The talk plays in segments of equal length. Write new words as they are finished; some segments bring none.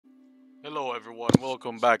Hello, everyone.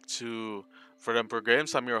 Welcome back to Fred Emperor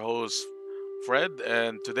Games. I'm your host, Fred,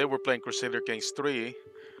 and today we're playing Crusader Kings 3.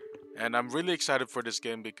 And I'm really excited for this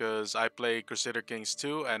game because I played Crusader Kings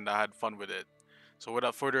 2 and I had fun with it. So,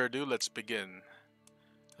 without further ado, let's begin.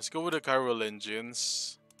 Let's go with the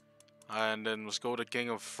Carolingians, and then let's go with the King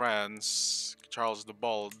of France, Charles the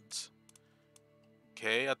Bald.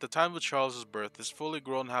 Okay, at the time of Charles's birth, his fully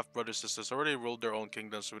grown half-brother sisters already ruled their own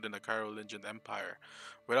kingdoms within the Carolingian Empire.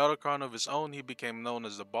 Without a crown of his own, he became known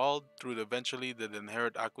as the Bald, through eventually did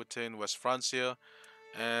inherit Aquitaine, West Francia,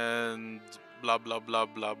 and blah blah blah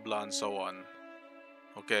blah blah and so on.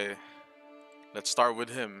 Okay, let's start with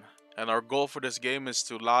him. And our goal for this game is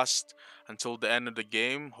to last until the end of the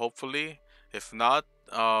game, hopefully. If not,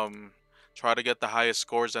 try to get the highest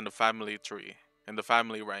scores in the family tree, in the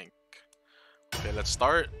family rank. Okay, let's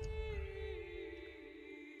start.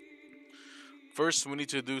 First, we need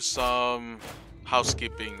to do some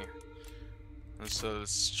housekeeping. And so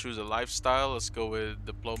let's choose a lifestyle. Let's go with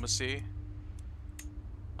diplomacy.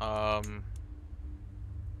 Um,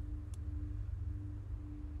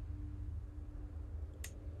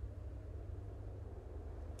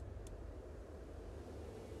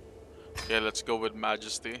 okay, let's go with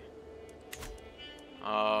majesty.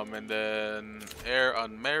 And then heir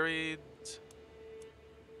unmarried.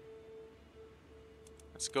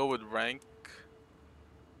 Let's go with rank.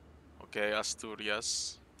 Okay,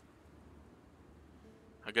 Asturias.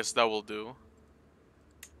 I guess that will do.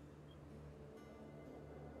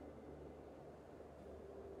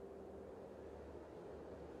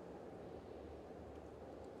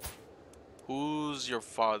 Who's your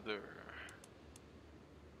father?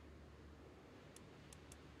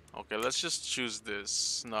 Okay, let's just choose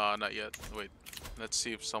this. Nah, not yet. Wait. Let's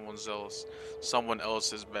see if someone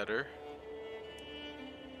else is better.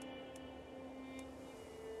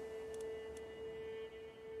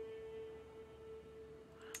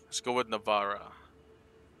 Let's go with Navarra.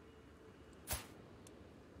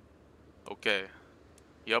 Okay.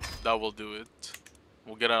 Yep, that will do it.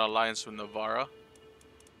 We'll get an alliance with Navarra.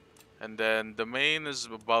 And then the main is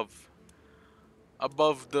above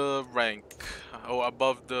the rank. Oh,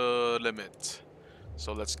 above the limit.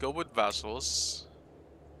 So let's go with vassals.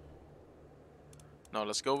 No,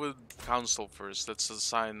 let's go with council first. Let's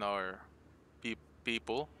assign our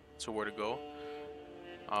people to where to go.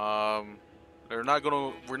 Um, we're not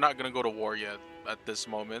gonna go to war yet at this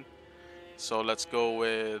moment. So let's go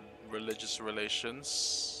with religious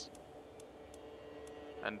relations.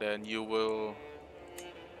 And then you will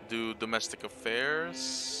do domestic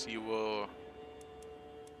affairs. You will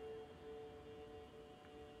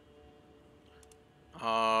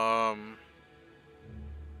um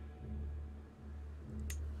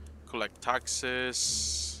collect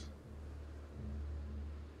taxes.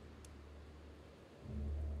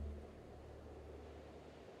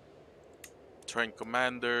 Train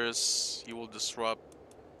commanders. You will disrupt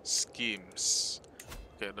schemes.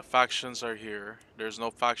 Okay, the factions are here. There's no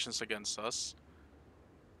factions against us.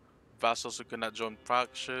 Vassals who cannot join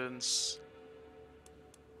factions.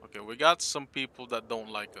 Okay, we got some people that don't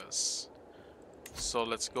like us. So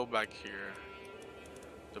let's go back here.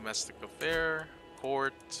 Domestic affair,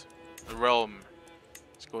 court, the realm.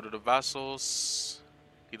 Let's go to the vassals.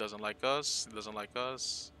 He doesn't like us. He doesn't like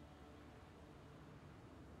us.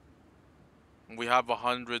 We have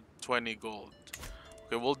 120 gold.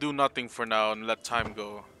 Okay, we'll do nothing for now and let time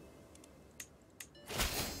go.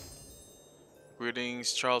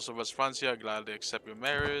 Greetings, Charles of West Francia. I gladly accept your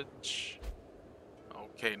marriage.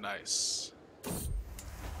 Okay, nice.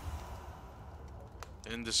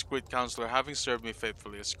 Indiscreet counselor, having served me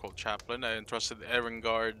faithfully as called chaplain, I entrusted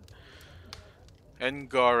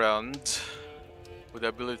Engarand with the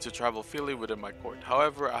ability to travel freely within my court.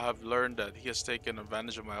 However, I have learned that he has taken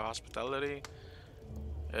advantage of my hospitality,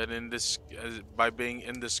 and by being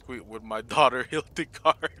indiscreet with my daughter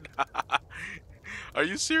Hildegard. Are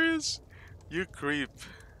you serious? You creep.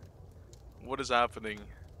 What is happening?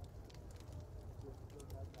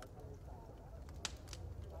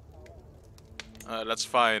 That's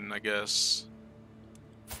fine, I guess.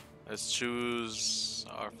 Let's choose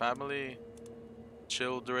our family,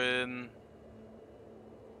 children.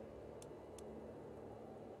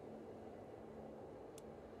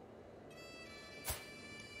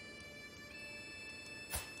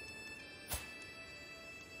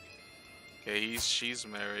 Okay, she's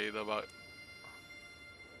married. About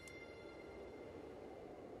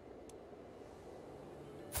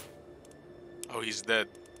oh, he's dead.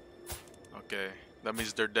 Okay, that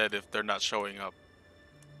means they're dead if they're not showing up.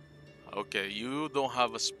 Okay, you don't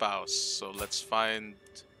have a spouse, so let's find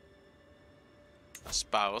a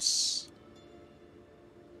spouse.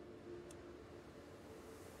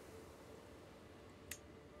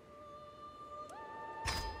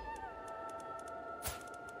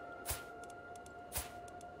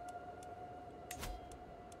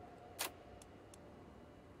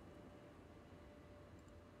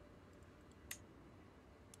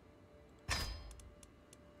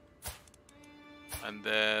 And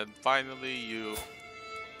then finally you.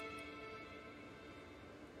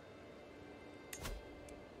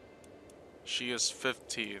 She is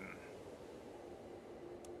 15.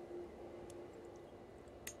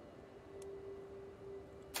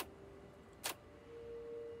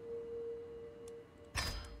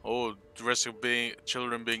 Oh, the risk of being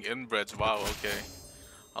children being inbred. Wow, okay.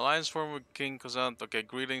 Alliance formed with King Kazant. Okay,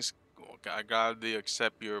 greetings. Okay, I gladly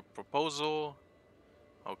accept your proposal.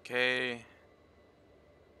 Okay.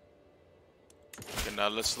 Okay, now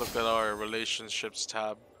let's look at our relationships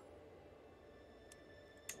tab.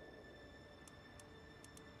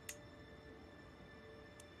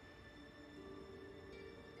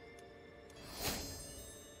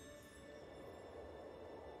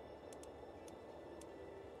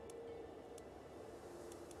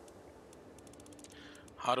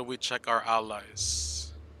 How do we check our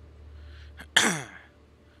allies?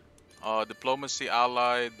 Diplomacy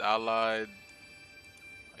allied,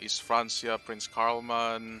 East Francia, Prince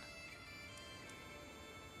Karlman,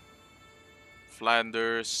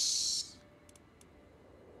 Flanders,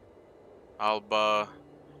 Alba,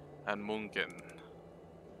 and Munken.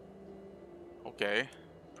 Okay,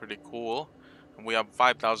 pretty cool. And we have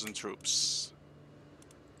 5,000 troops.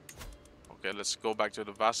 Okay, let's go back to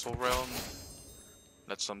the vassal realm.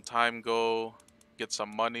 Let some time go. Get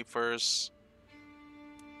some money first.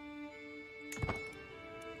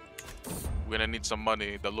 We're gonna need some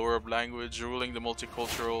money. The lure of language ruling the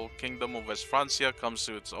multicultural kingdom of West Francia comes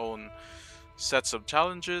to its own sets of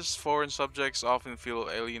challenges. Foreign subjects often feel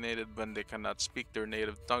alienated when they cannot speak their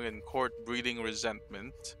native tongue in court, breeding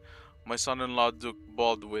resentment. My son-in-law, Duke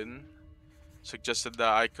Baldwin, suggested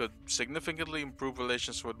that I could significantly improve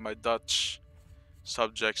relations with my Dutch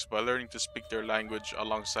subjects by learning to speak their language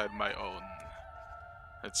alongside my own.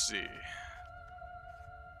 Let's see.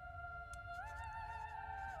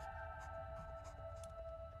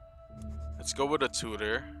 Let's go with a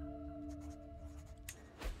tutor.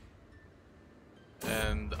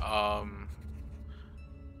 And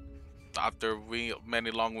after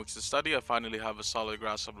many long weeks of study, I finally have a solid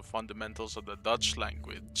grasp of the fundamentals of the Dutch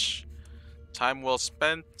language. Time well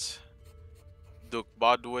spent. Duke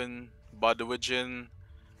Bodwigin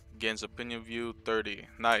gains opinion view 30.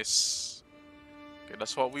 Nice. Okay,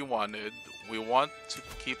 that's what we wanted. We want to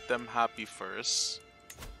keep them happy first.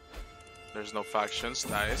 There's no factions.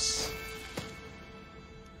 Nice.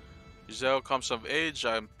 Giselle comes of age.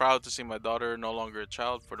 I'm proud to see my daughter no longer a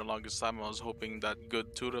child. For the longest time, I was hoping that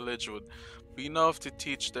good tutelage would be enough to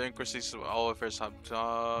teach the intricacies of all affairs.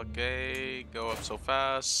 Okay, go up so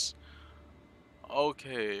fast.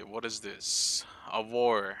 Okay, what is this? A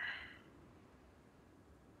war.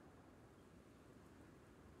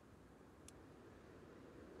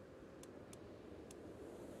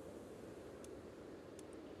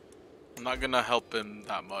 I'm not gonna help him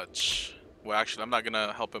that much. Well, actually, I'm not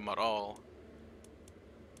gonna help him at all.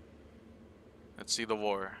 Let's see the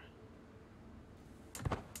war.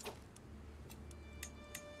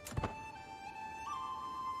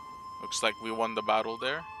 Looks like we won the battle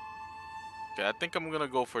there. Okay, I think I'm gonna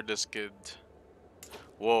go for this kid.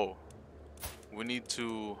 Whoa. We need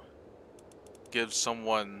to give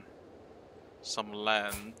someone some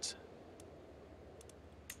land.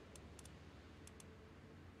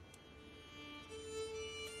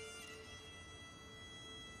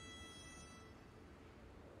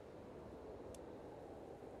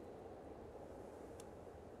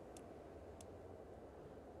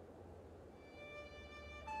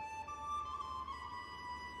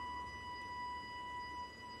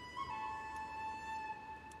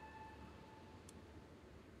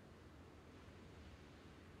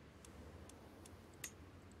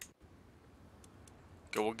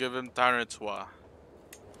 Okay, we'll give him Tarantwa.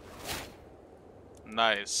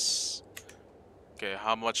 Nice. Okay,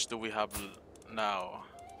 how much do we have now?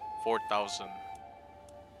 4,000.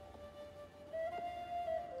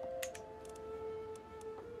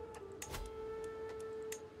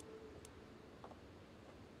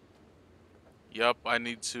 Yup, I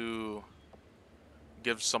need to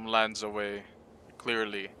give some lands away.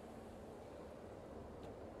 Clearly.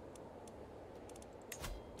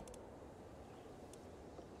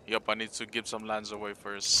 Yup, I need to give some lands away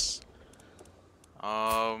first.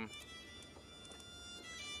 Um...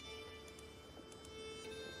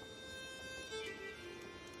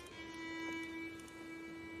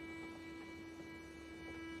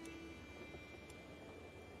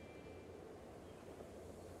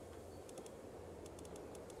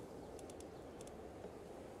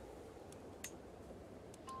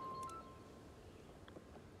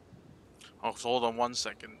 Oh, so hold on 1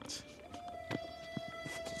 second.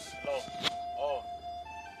 Hello. Oh.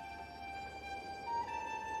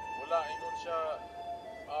 siya,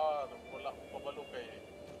 wala akong kabalo kay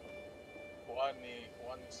kuan ni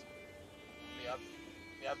At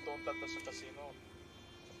ni Atong tata sa casino.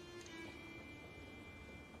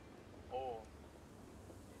 Oo.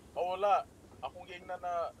 Wala. Akong ging na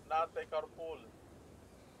naatay carpool.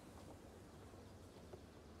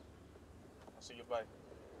 Sige, bye.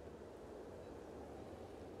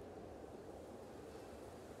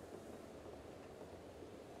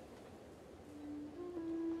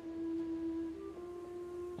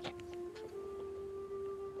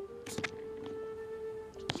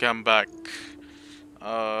 Okay, I'm back.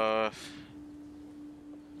 Uh,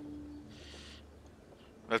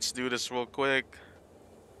 let's do this real quick.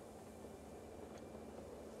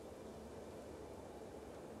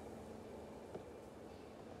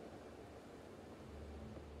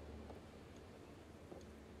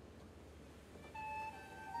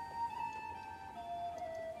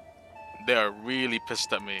 They are really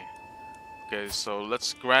pissed at me. Okay, so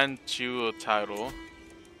let's grant you a title.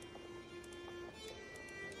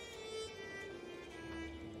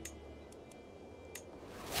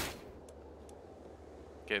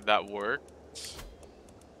 Okay, that worked.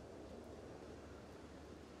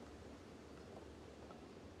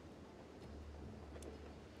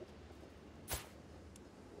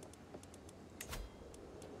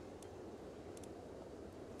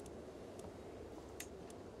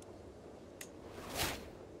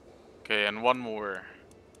 Okay, and one more.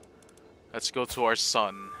 Let's go to our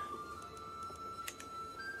son.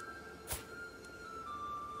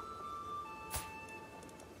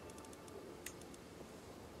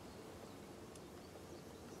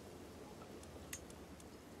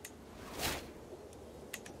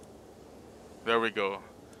 There we go.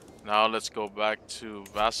 Now let's go back to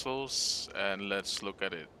vassals and let's look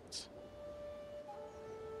at it.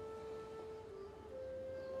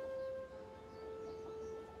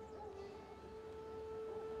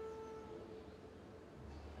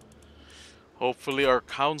 Hopefully our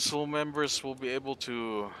council members will be able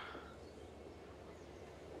to...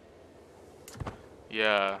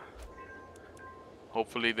 Yeah.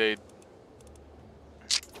 Hopefully they...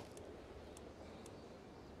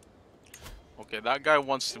 Okay, that guy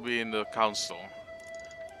wants to be in the council.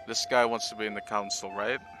 This guy wants to be in the council,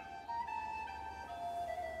 right?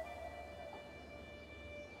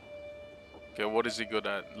 Okay, what is he good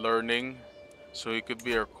at? Learning. So he could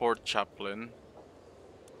be our court chaplain.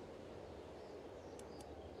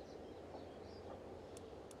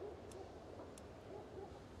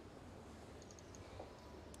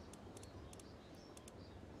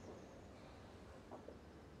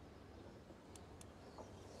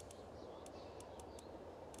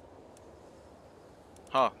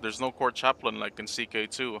 Huh, there's no court chaplain like in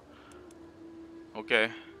CK2.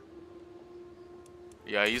 Okay.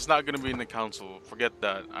 Yeah, he's not gonna be in the council. Forget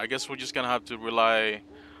that. I guess we're just gonna have to rely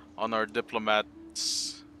on our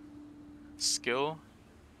diplomat's skill.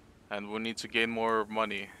 And we need to gain more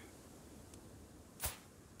money.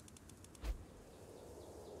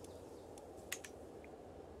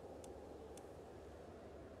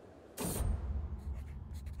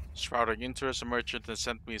 Sprouting interest, a merchant has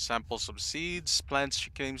sent me samples of seeds. Plants she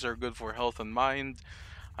claims are good for health and mind.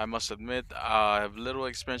 I must admit, I have little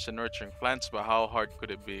experience in nurturing plants, but how hard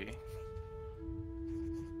could it be?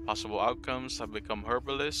 Possible outcomes, have become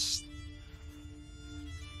herbalist.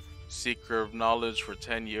 Seeker of knowledge for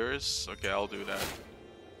 10 years. Okay, I'll do that.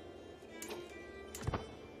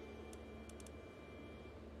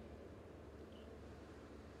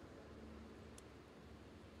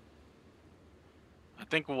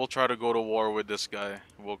 I think we'll try to go to war with this guy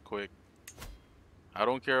real quick. I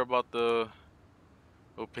don't care about the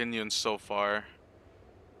opinions so far.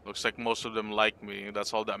 Looks like most of them like me.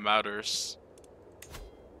 That's all that matters.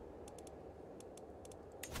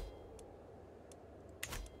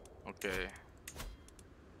 Okay.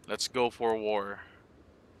 Let's go for war.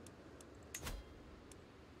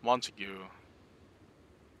 Montague.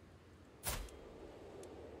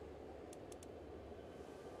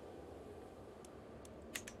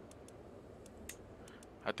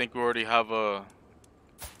 I think we already have a...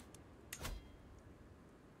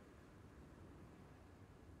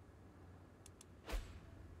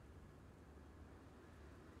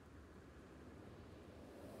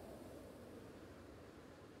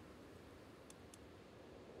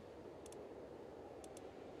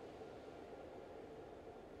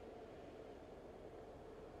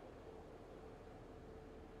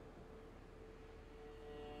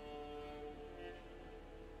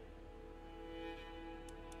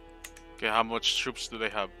 Okay, how much troops do they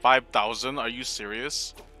have? 5,000? Are you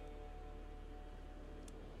serious?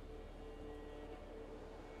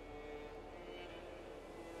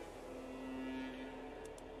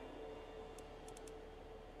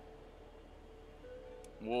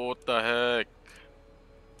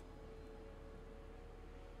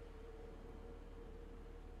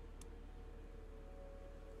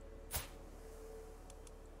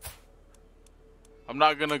 I'm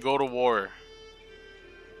not gonna go to war.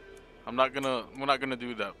 We're not gonna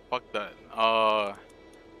do that. Fuck that.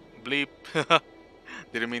 Bleep.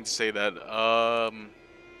 Didn't mean to say that.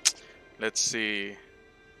 Let's see.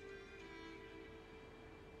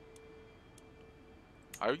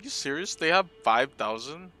 Are you serious? They have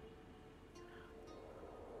 5,000?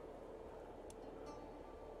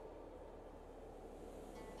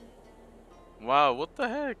 Wow, what the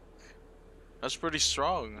heck? That's pretty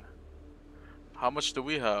strong. How much do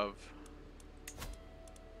we have?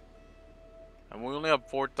 And we only have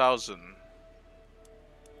 4,000.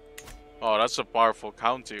 Oh, that's a powerful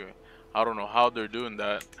county. I don't know how they're doing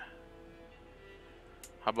that.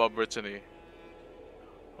 How about Brittany?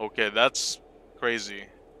 Okay, that's crazy.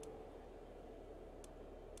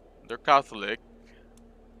 They're Catholic.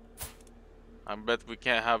 I bet we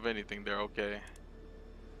can't have anything there, okay.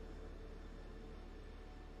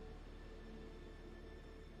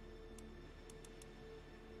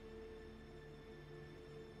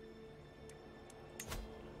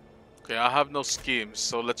 Okay, I have no schemes,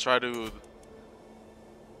 so let's try to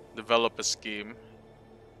develop a scheme.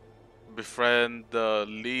 Befriend the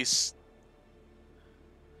least...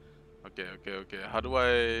 Okay. How do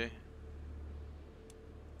I...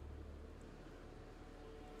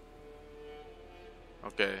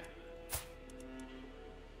 Okay.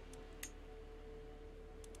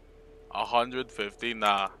 150?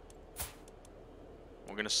 Nah.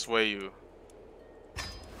 We're gonna sway you.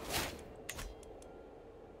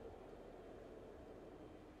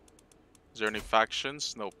 Is there any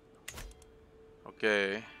factions? Nope.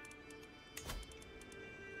 Okay.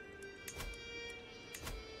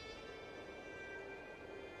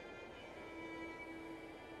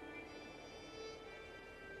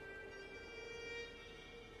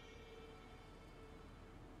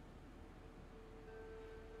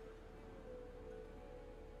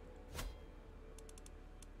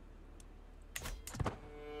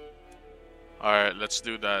 Alright, let's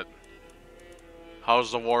do that.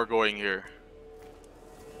 How's the war going here?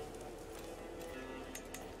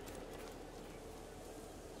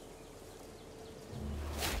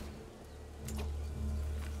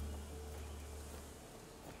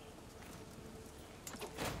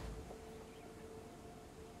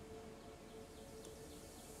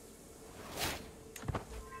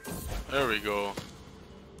 There we go.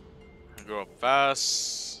 Go up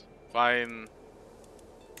fast. Fine.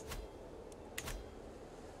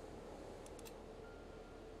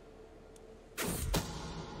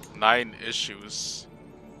 Nine issues.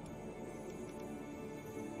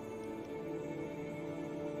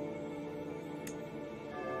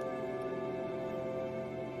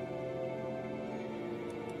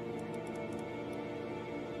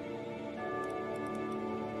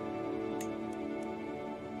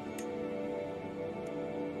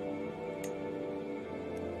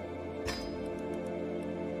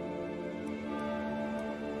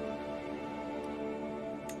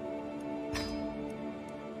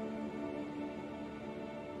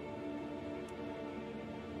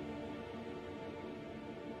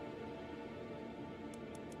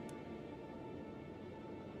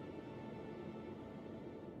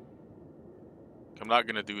 I'm not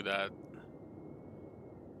gonna do that.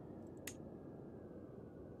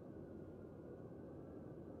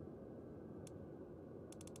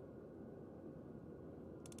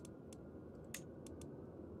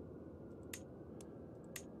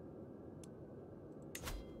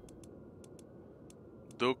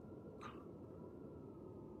 Duke,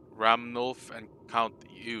 Ramnulf, and Count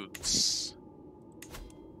Eudes.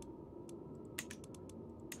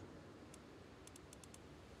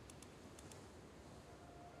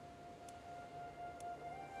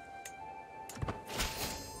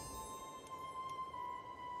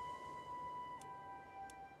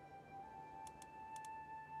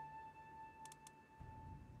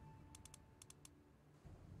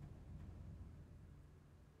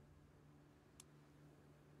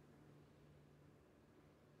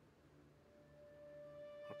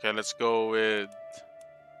 Okay, let's go with...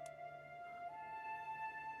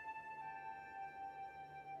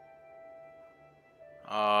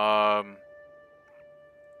 Um...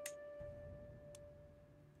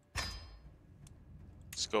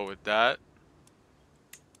 Let's go with that.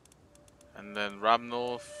 And then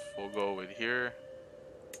Ramnulf, we'll go with here.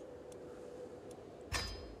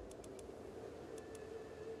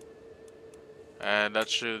 And that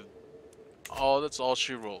should... Oh, that's all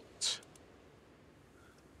she wrote.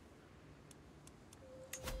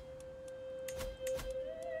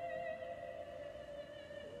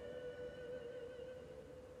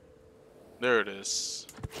 There it is.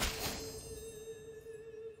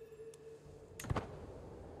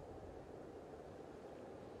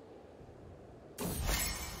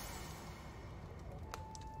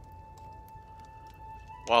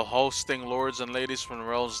 While hosting lords and ladies from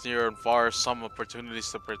realms near and far, some opportunities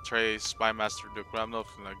to portray Spymaster Duke Ramnov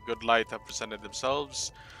in a good light have presented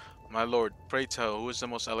themselves. My lord, pray tell, who is the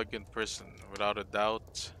most elegant person? Without a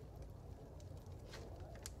doubt,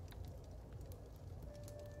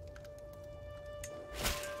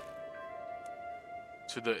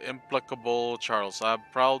 to the implacable Charles. I am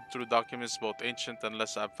proud through documents both ancient and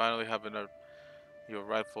less. I finally have your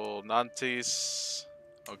rightful Nantes.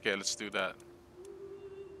 Okay, let's do that.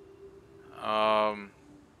 Um,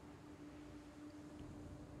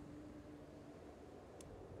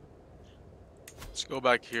 let's go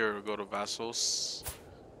back here. Go to vassals.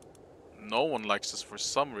 No one likes us for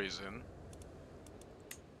some reason.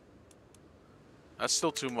 That's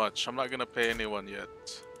still too much. I'm not gonna pay anyone yet.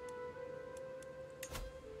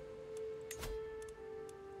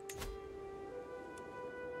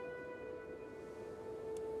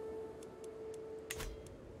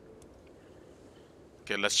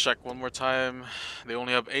 Okay, let's check one more time. They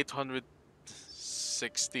only have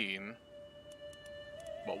 816.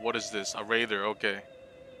 But what is this? A raider, okay.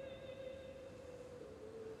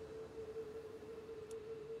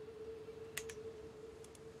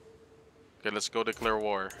 Okay, let's go declare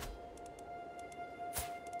war.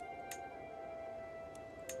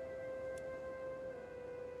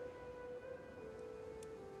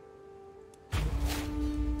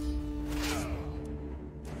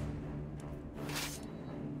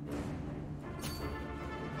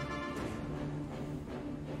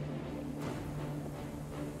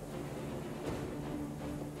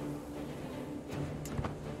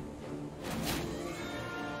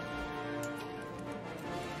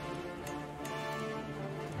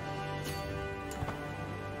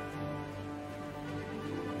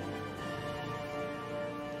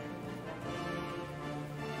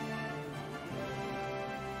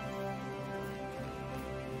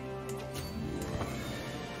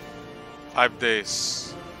 Five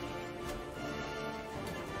days.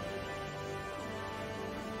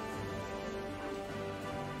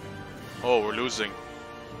 Oh, we're losing.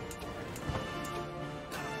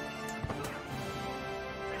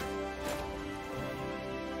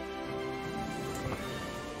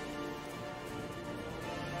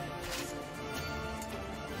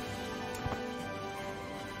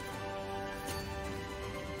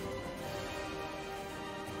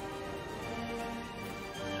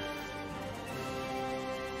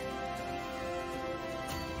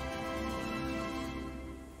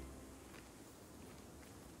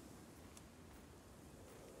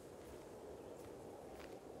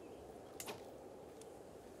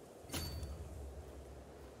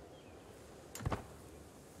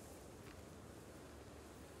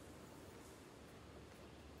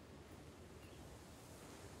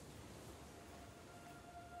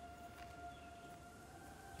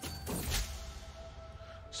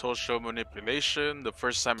 Social manipulation. The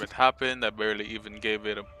first time it happened, I barely even gave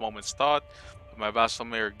it a moment's thought. But my vassal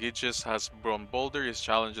mayor Gigis has grown bolder. His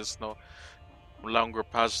challenges no longer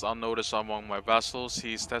pass unnoticed among my vassals.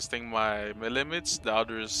 He's testing my limits. The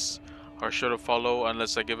others are sure to follow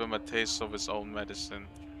unless I give him a taste of his own medicine.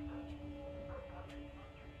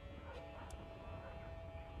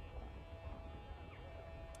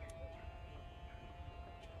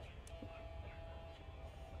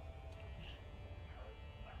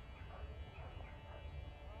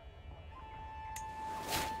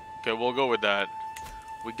 Okay, we'll go with that.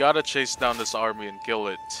 We gotta chase down this army and kill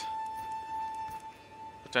it.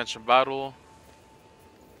 Potential battle.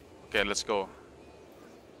 Okay, let's go.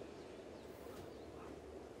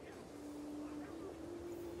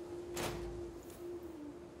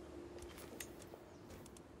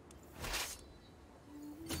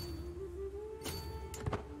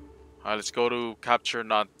 Alright, let's go to capture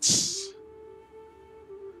nuts.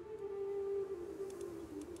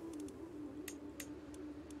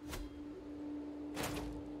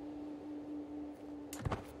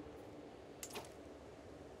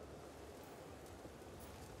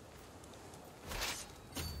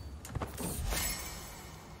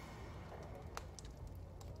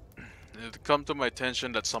 It come to my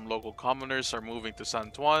attention that some local commoners are moving to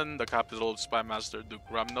San Juan, the capital of Spymaster Duke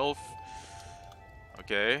Ramnolf.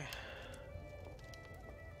 Okay.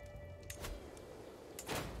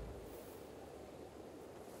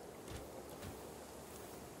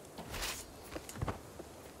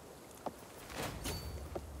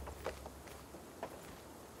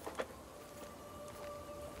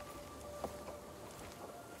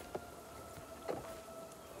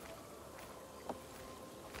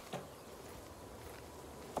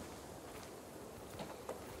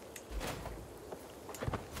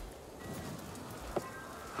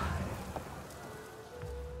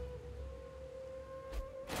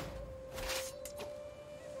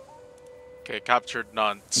 Okay, captured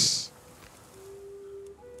Nantes.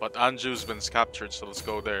 But Anjou's been captured, so let's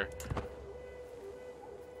go there.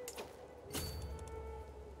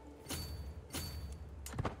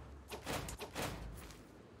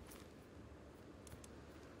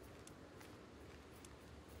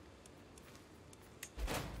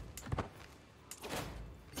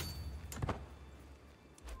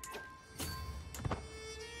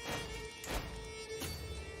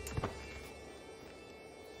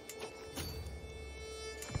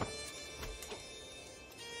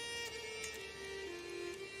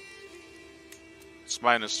 It's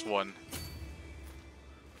 -1.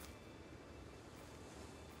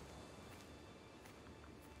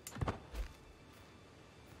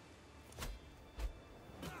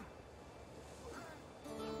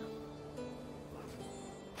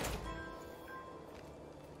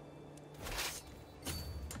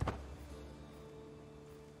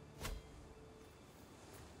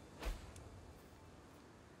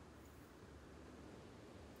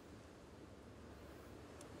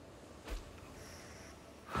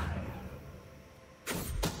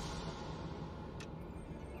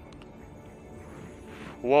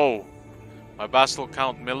 Whoa! My vassal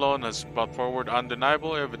Count Milon has brought forward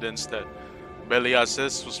undeniable evidence that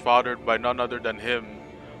Beliasis was fathered by none other than him.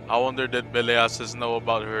 I wonder, did Beliasis know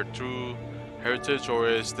about her true heritage, or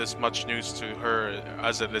is this much news to her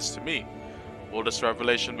as it is to me? Will this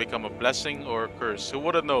revelation become a blessing or a curse? Who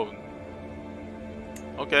would have known?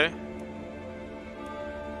 Okay,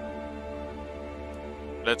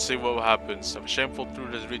 let's see what happens. If a shameful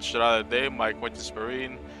truth has reached the other day, my acquaintance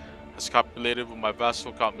Marine has copulated with my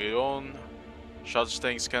vassal Count Milon. Such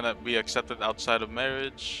things cannot be accepted outside of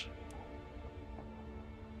marriage.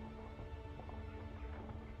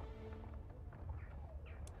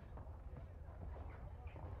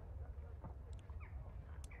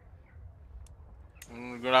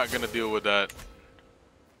 We're not gonna deal with that.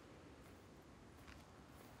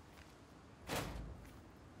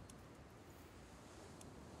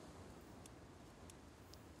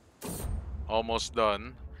 Almost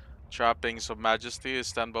done. Trappings of majesty,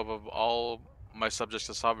 stand above all my subjects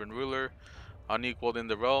as sovereign ruler, unequaled in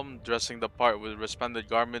the realm, dressing the part with resplendent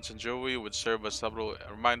garments and jewelry would serve as subtle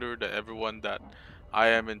reminder to everyone that I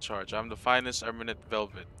am in charge. I'm the finest eminent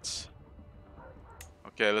velvet.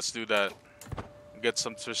 Okay, let's do that. Get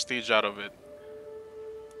some prestige out of it.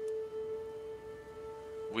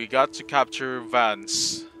 We got to capture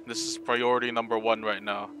Vance. This is priority number 1 right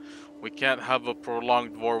now. We can't have a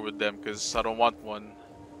prolonged war with them because I don't want one.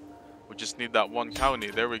 We just need that one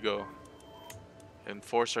county. There we go.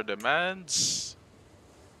 Enforce our demands.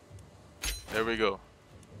 There we go.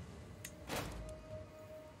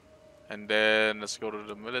 And then let's go to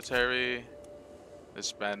the military.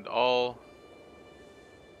 Disband all.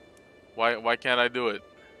 Why can't I do it?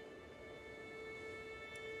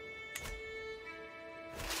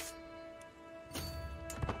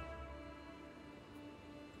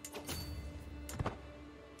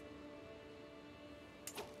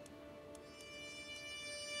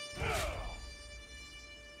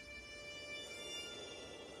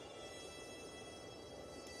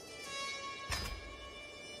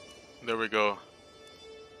 There we go.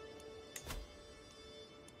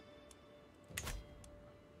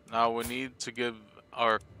 Now we need to give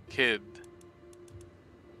our kid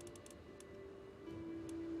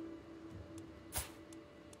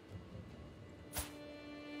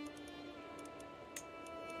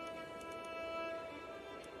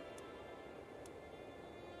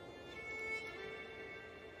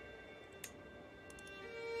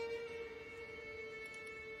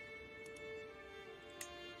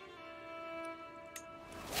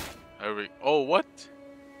oh, what?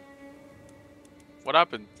 What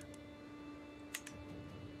happened?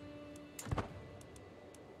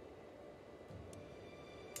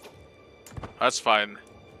 That's fine.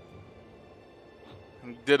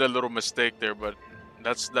 Did a little mistake there, but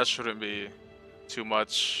that shouldn't be too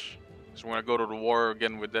much. So we're gonna go to the war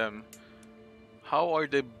again with them. How are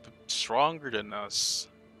they stronger than us?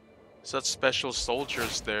 Such special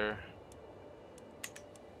soldiers there.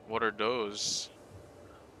 What are those?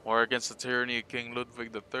 War against the tyranny of King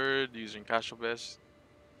Ludwig III using Cashelbest.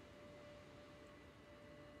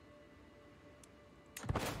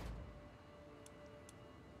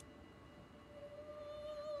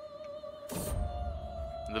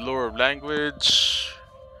 The lure of language.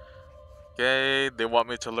 Okay, they want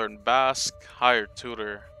me to learn Basque. Hire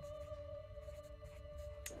tutor.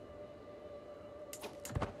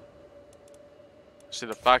 See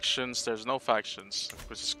the factions, there's no factions,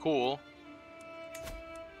 which is cool.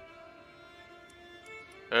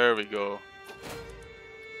 There we go.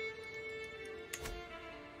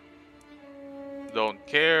 Don't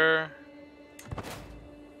care.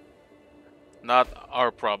 Not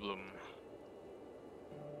our problem.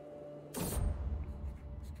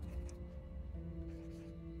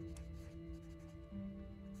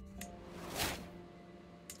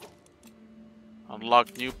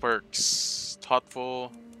 Unlock new perks.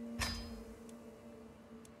 Thoughtful.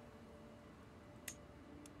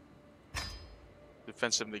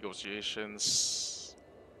 Defensive negotiations.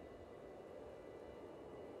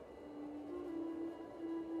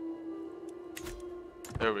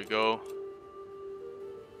 There we go.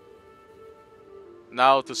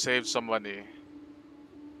 Now to save some money.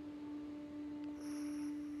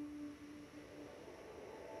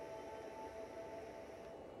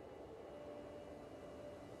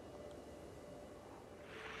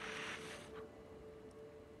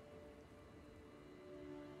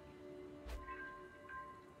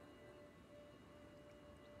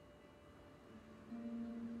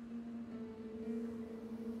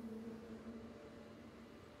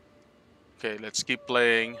 Okay, let's keep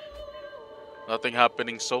playing. Nothing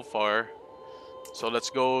happening so far. So let's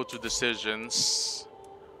go to decisions.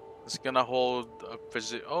 It's gonna hold a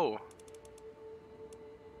position. Oh.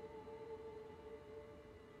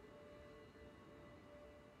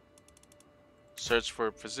 Search for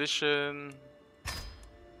a position.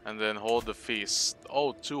 And then hold the feast.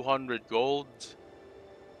 Oh, 200 gold.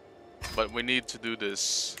 But we need to do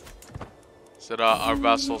this. So that our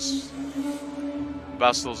vassals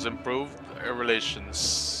improved our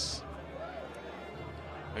relations.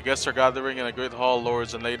 The guests are gathering in a great hall,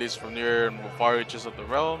 lords and ladies from near and far reaches of the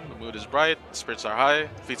realm. The mood is bright, the spirits are high,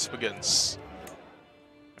 the feast begins.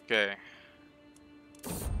 Okay.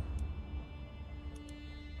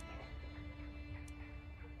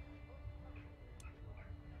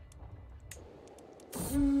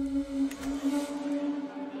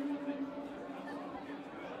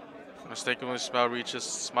 Mistakenly smile reaches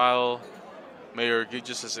smile. Mayor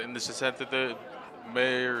Gigis is insensitive.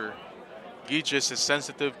 Mayor Gigis is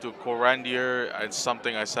sensitive to coriander and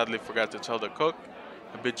something I sadly forgot to tell the cook.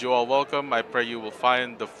 I bid you all welcome. I pray you will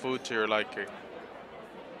find the food to your liking.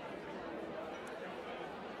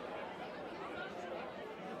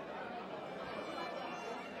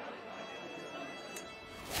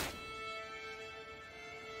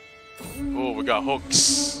 Oh, we got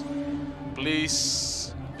hooks.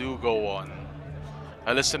 Please do go on.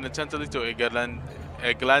 I listen attentively to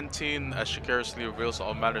Eglantine as she carelessly reveals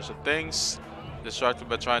all manners of things. Distracted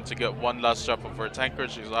by trying to get one last drop of her tankard,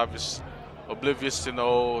 she's oblivious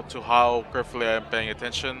to how carefully I am paying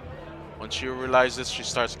attention. When she realizes, she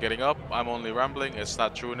starts getting up. I'm only rambling. It's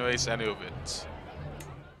not true anyways, any of it.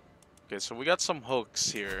 Okay, so we got some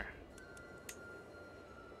hooks here.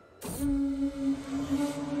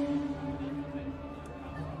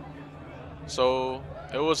 So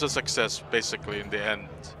it was a success basically in the end.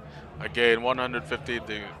 I gained 150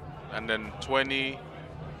 and then 20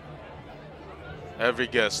 every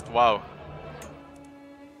guest. Wow.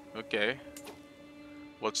 Okay.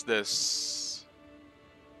 What's this?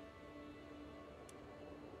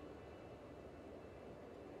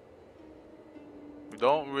 We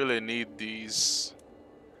don't really need these,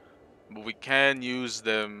 but we can use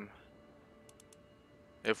them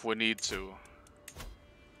if we need to.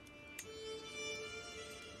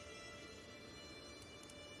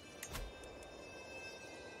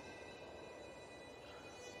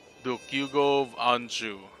 Duke Hugo of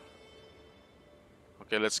Anjou.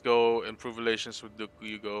 Okay, let's go improve relations with Duke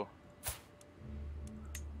Hugo.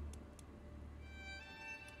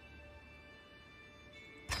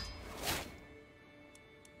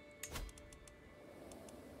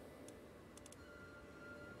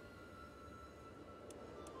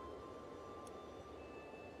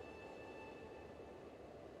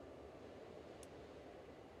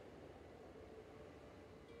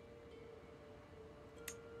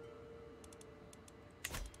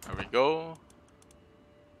 There we go.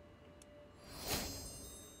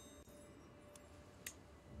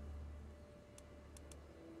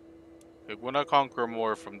 Okay, we're gonna conquer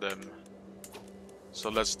more from them. So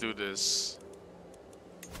let's do this.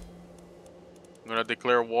 I'm gonna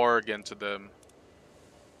declare war again to them.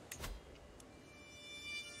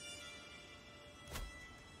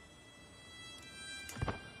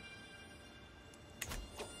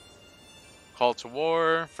 Call to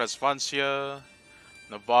war, Fresvancia,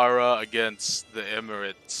 Navarra against the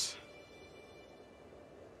Emirates.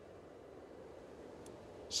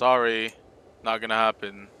 Sorry, not gonna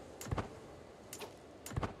happen.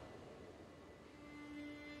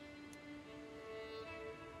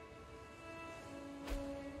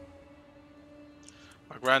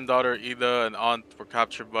 My granddaughter Ida and aunt were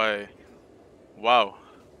captured by... Wow.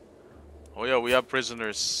 Oh yeah, we have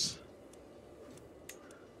prisoners.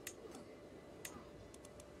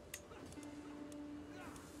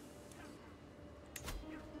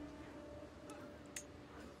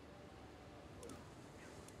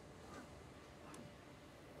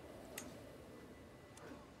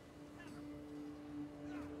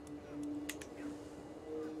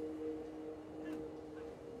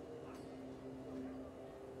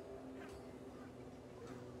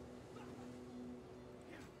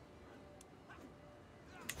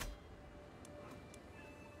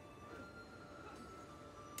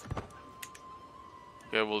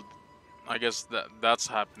 Okay, well, I guess that's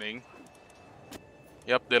happening.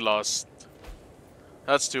 Yep, they lost.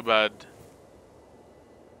 That's too bad.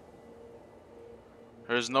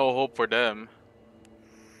 There's no hope for them.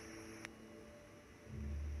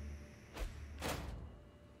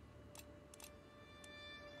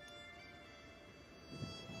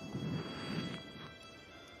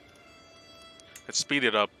 Let's speed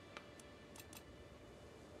it up.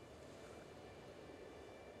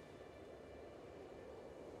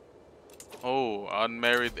 Oh,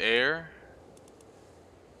 unmarried heir?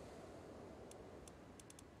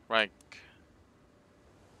 Rank.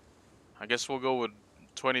 I guess we'll go with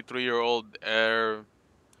 23-year-old heir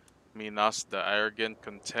Minas, the arrogant,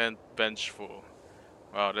 content, vengeful.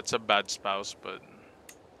 Wow, that's a bad spouse, but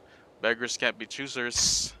beggars can't be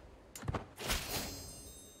choosers.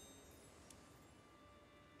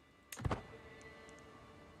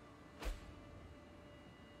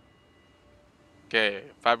 Okay,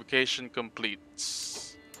 fabrication complete.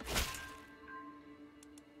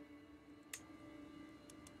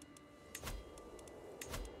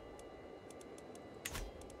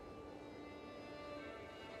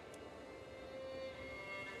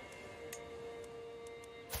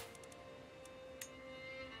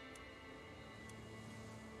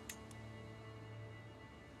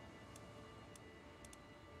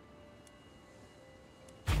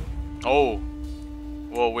 Oh,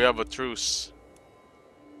 well, we have a truce.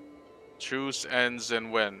 Truce ends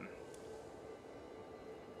in when?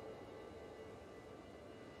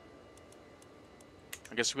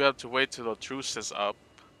 I guess we have to wait till the truce is up.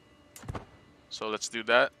 So let's do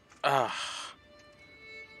that. Ah.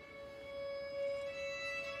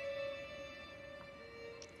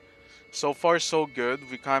 So far, so good.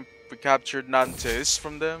 We captured Nantes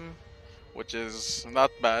from them, which is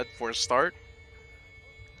not bad for a start.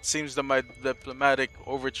 It seems that my diplomatic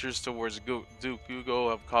overtures towards Duke Hugo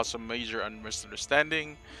have caused a major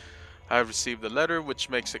misunderstanding. I have received a letter which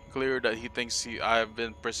makes it clear that he thinks I have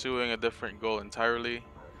been pursuing a different goal entirely.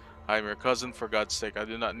 I am your cousin, for God's sake. I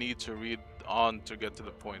do not need to read on to get to the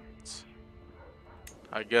point.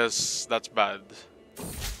 I guess that's bad.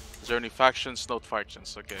 Is there any factions? No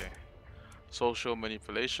factions, okay. Social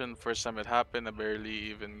manipulation. First time it happened, I barely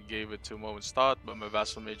even gave it 2 moments thought, but my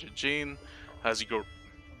vassal Major Jean has grown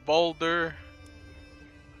bolder.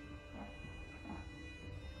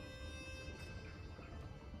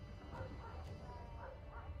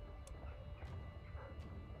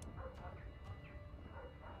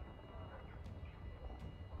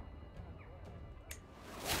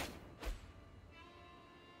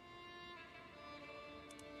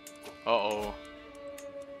 Uh-oh.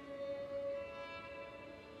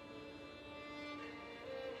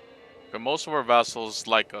 But most of our vassals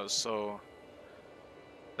like us, so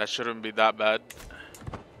that shouldn't be that bad.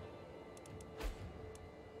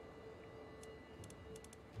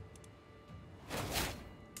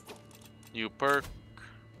 New perk.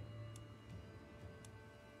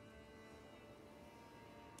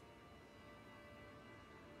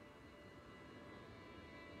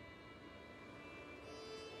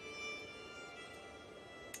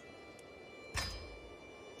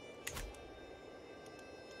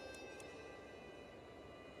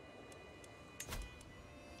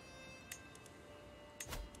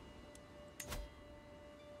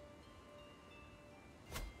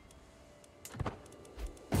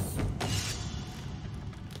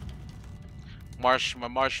 My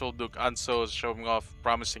Marshal Duke Anso is showing off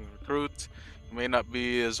promising recruit. He may not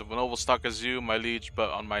be as of a noble stock as you, my liege, but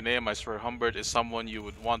on my name I swear Humbert is someone you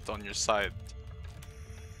would want on your side.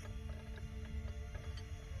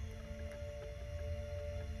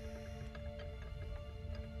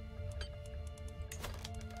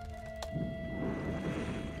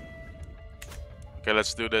 Okay,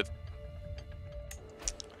 let's do that.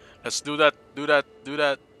 Let's do that, do that, do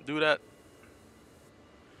that, do that.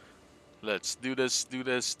 Let's do this, do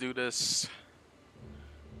this, do this.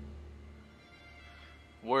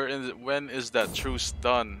 When is that truce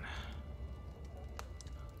done?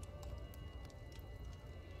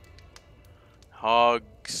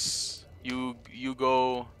 Hogs. You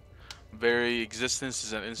go. Very existence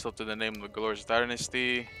is an insult to the name of the glorious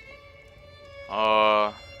dynasty.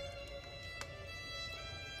 Uh,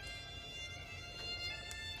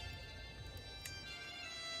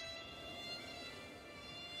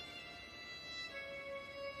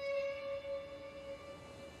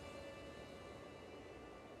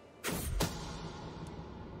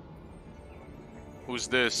 who's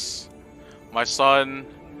this? My son,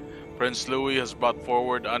 Prince Louis, has brought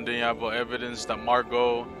forward undeniable evidence that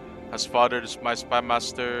Margot has fathered my spy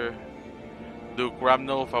master, Duke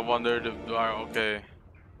Ramnulf. I wondered if okay.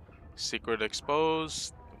 Secret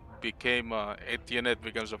exposed. Became a Etienne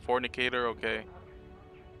becomes a fornicator. Okay.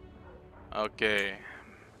 Okay.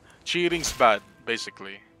 Cheating's bad,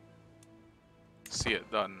 basically. See it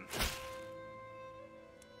done.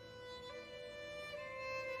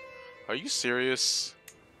 Are you serious?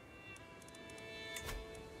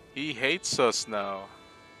 He hates us now.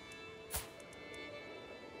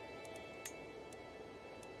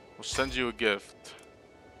 We'll send you a gift.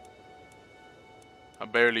 I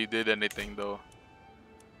barely did anything though.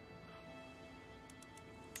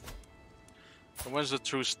 And when's the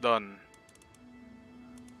truce done?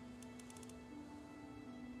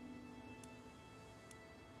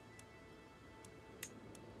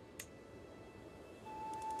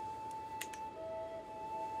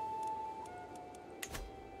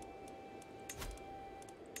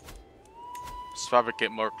 Let's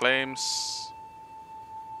fabricate more claims.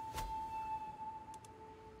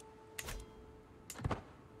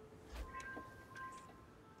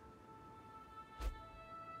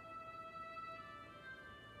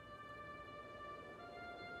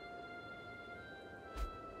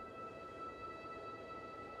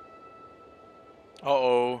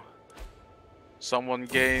 Uh-oh. Someone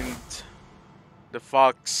gained the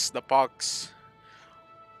pox.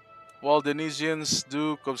 Waldenesian's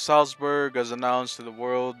Duke of Salzburg has announced to the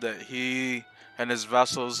world that he and his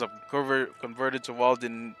vassals have converted to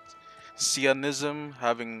Waldensianism,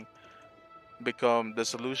 having become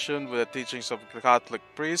disillusioned with the teachings of the Catholic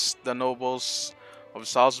priests. The nobles of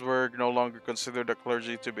Salzburg no longer consider the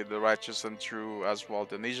clergy to be the righteous and true as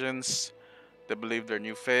Waldenesians. They believe their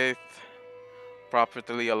new faith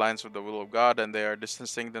properly aligns with the will of God, and they are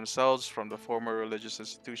distancing themselves from the former religious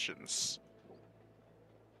institutions.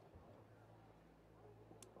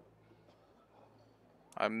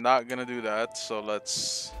 I'm not gonna do that, so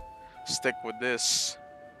let's stick with this.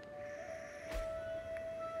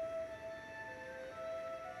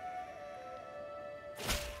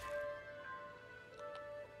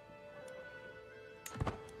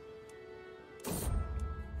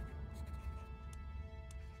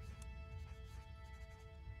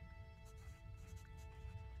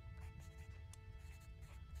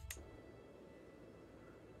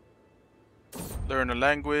 Learn a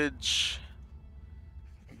language.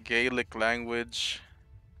 Gaelic language.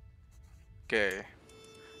 Okay.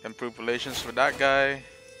 Improve relations with that guy.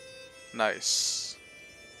 Nice.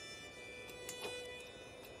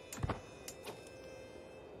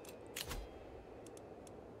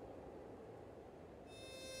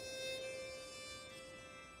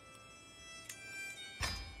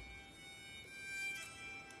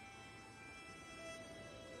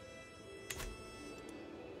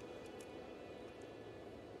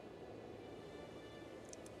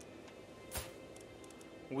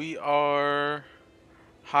 We are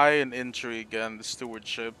high in intrigue and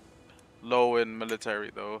stewardship, low in military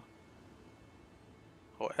though.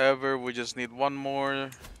 However, we just need one more.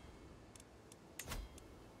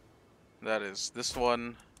 That is this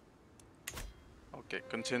one. Okay,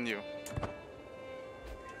 continue.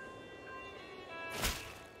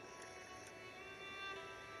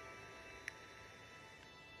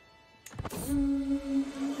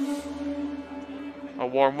 A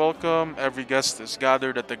warm welcome. Every guest is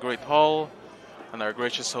gathered at the Great Hall, and our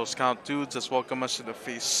gracious host Count Dudes has welcomed us to the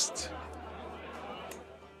feast.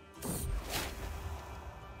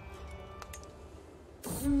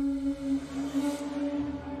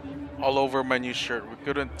 All over my new shirt. We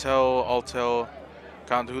couldn't tell, I'll tell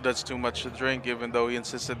Count Dude that's too much to drink, even though he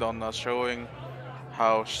insisted on not showing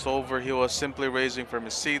how sober he was. Simply raising from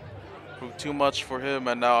his seat proved too much for him,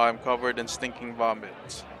 and now I'm covered in stinking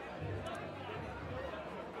vomit.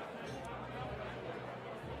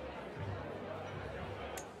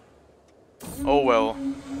 Oh well.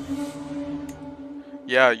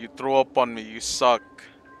 Yeah, you throw up on me, you suck.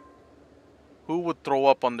 Who would throw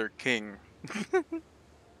up on their king?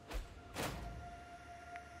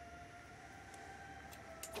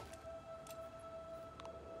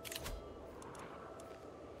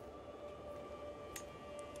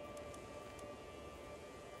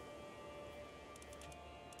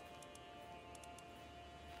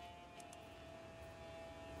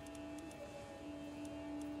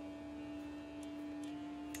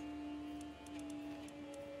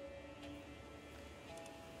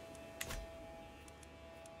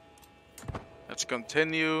 Let's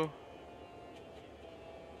continue.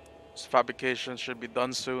 This fabrication should be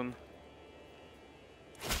done soon.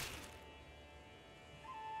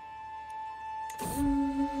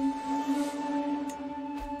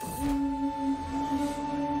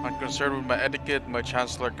 Unconcerned with my etiquette, my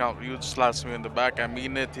Chancellor Count Rude slaps me in the back. I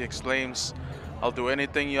mean it, he exclaims. I'll do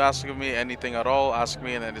anything you ask of me, anything at all. Ask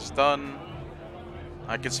me and it is done.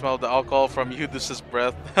 I can smell the alcohol from Eudes'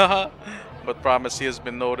 breath, but promise he has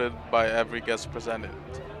been noted by every guest presented.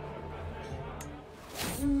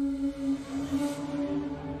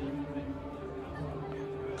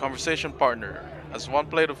 Conversation partner. As one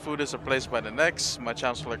plate of food is replaced by the next, my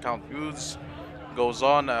Chancellor Count Eudes goes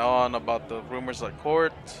on and on about the rumors at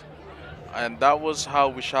court. And that was how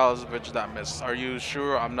we shall avenge that miss. Are you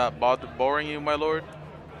sure I'm not boring you, my lord?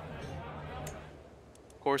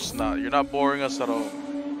 Of course not. You're not boring us at all.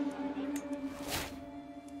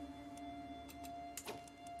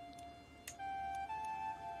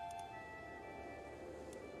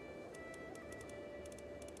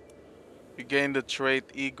 You gain the trait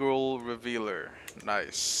Eagle Revealer.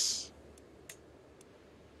 Nice.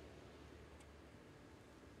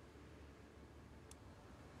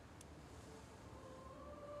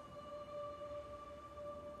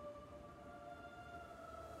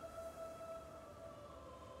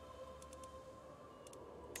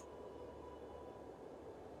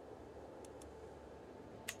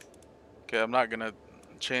 Okay, I'm not gonna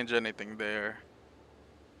change anything there.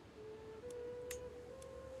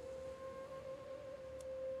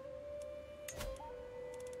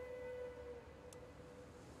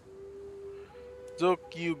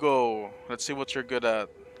 Duke, you go. Let's see what you're good at.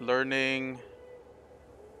 Learning,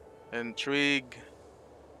 intrigue,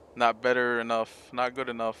 not better enough, not good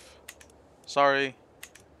enough. Sorry,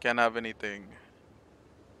 can't have anything.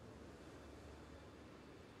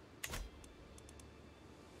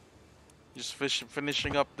 Just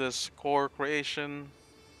finishing up this core creation.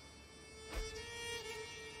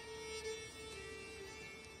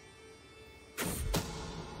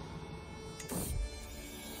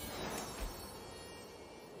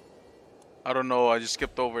 I don't know, I just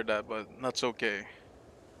skipped over that, but that's okay.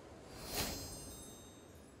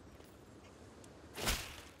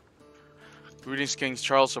 Greetings, King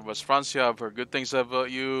Charles of West Francia. I've heard good things about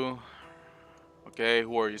you. Okay,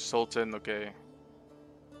 who are you? Sultan, okay.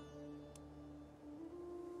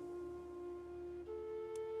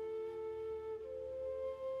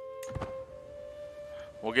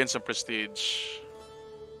 We'll gain some prestige.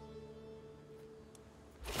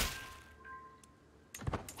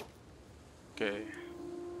 Okay.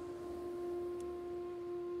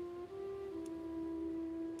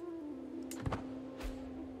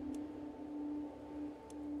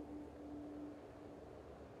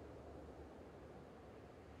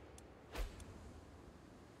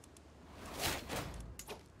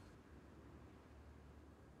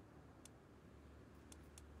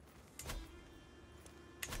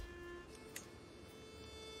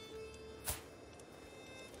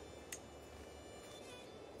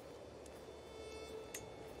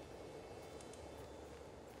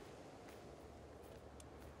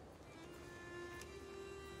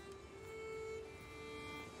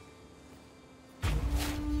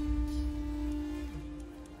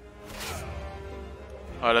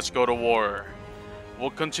 Alright, let's go to war.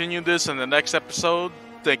 We'll continue this in the next episode.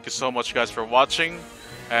 Thank you so much, guys, for watching.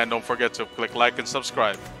 And don't forget to click like and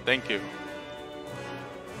subscribe. Thank you.